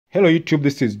Hello YouTube,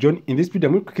 this is John. In this video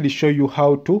I'm going to quickly show you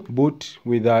how to boot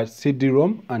with a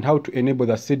CD-ROM and how to enable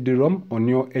the CD-ROM on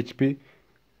your HP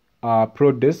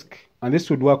ProDesk, and this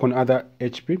would work on other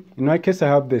HP. In my case I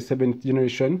have the 7th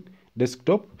generation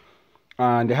desktop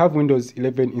and I have Windows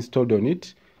 11 installed on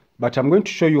it, but I'm going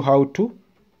to show you how to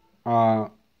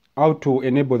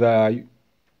enable the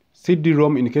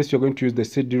CD-ROM in case you're going to use the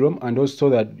CD-ROM, and also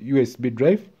that USB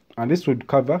drive, and this would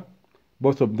cover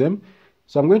both of them.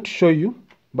 So I'm going to show you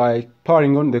by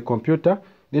powering on the computer.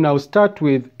 Then I'll start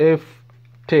with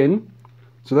F10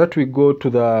 so that we go to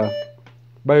the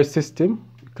BIOS system.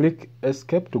 Click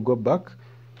escape to go back.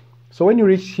 So when you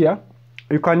reach here,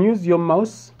 you can use your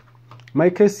mouse. In my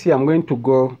case here, I'm going to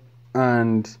go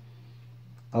and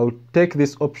I'll take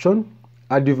this option,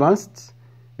 advanced,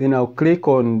 then I'll click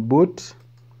on boot.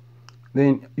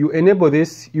 Then you enable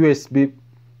this USB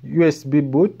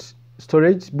boot,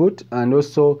 storage boot, and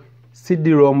also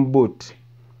CD-ROM boot.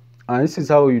 And this is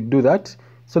how you do that.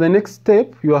 So the next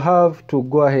step, you have to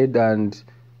go ahead and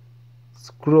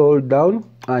scroll down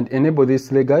and enable this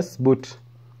legacy boot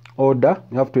order.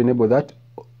 You have to enable that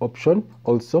option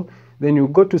also. Then you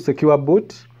go to secure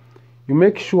boot. You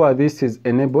make sure this is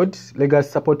enabled, legacy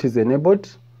support is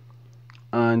enabled,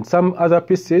 and some other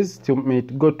pieces to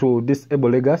go to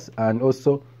disable legacy, and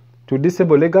also to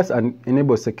disable legacy and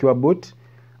enable secure boot.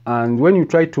 And when you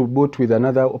try to boot with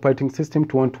another operating system,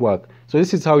 it won't work. So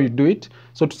this is how you do it.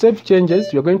 So to save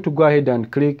changes, you're going to go ahead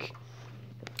and click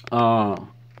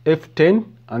F10,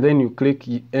 and then you click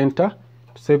enter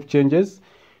to save changes.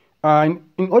 And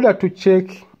in order to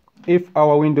check if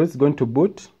our Windows is going to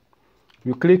boot,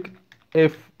 you click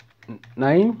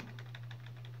F9.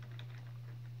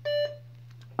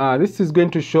 This is going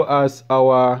to show us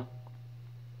our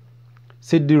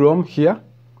CD-ROM here.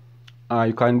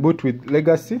 You can boot with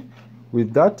legacy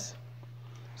with that.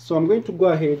 So I'm going to go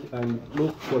ahead and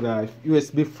look for the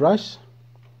USB flash,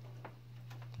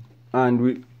 and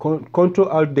we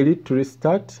Ctrl-Alt-Delete to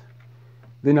restart.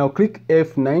 Then I'll click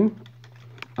F9,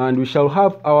 and we shall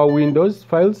have our Windows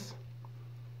files.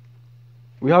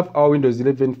 We have our Windows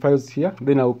 11 files here.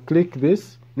 Then I'll click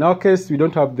this. In our case, we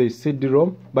don't have the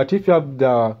CD-ROM, but if you have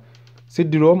the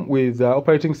CD-ROM with the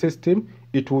operating system,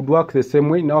 it would work the same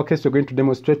way. In our case, we're going to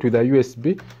demonstrate with a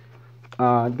USB.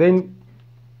 Then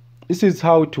this is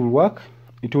how it will work.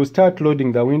 It will start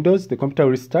loading the Windows. The computer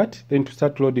will restart, then to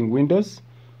start loading Windows.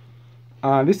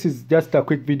 This is just a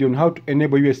quick video on how to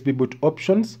enable USB boot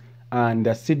options and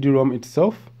the CD-ROM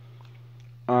itself.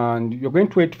 And you're going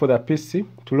to wait for the PC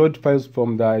to load files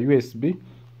from the USB,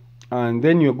 and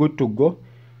then you're good to go.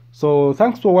 So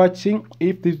thanks for watching.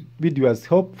 If this video is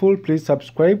helpful, please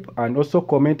subscribe and also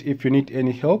comment if you need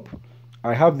any help.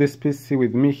 I have this PC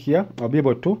with me here. I'll be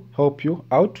able to help you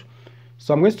out.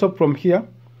 So I'm going to stop from here,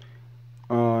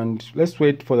 and let's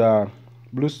wait for the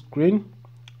blue screen.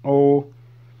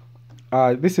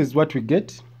 This is what we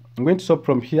get. I'm going to stop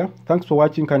from here. Thanks for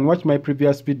watching. You can watch my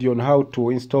previous video on how to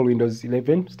install Windows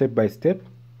 11 step by step.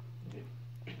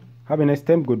 Have a nice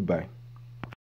time. Goodbye.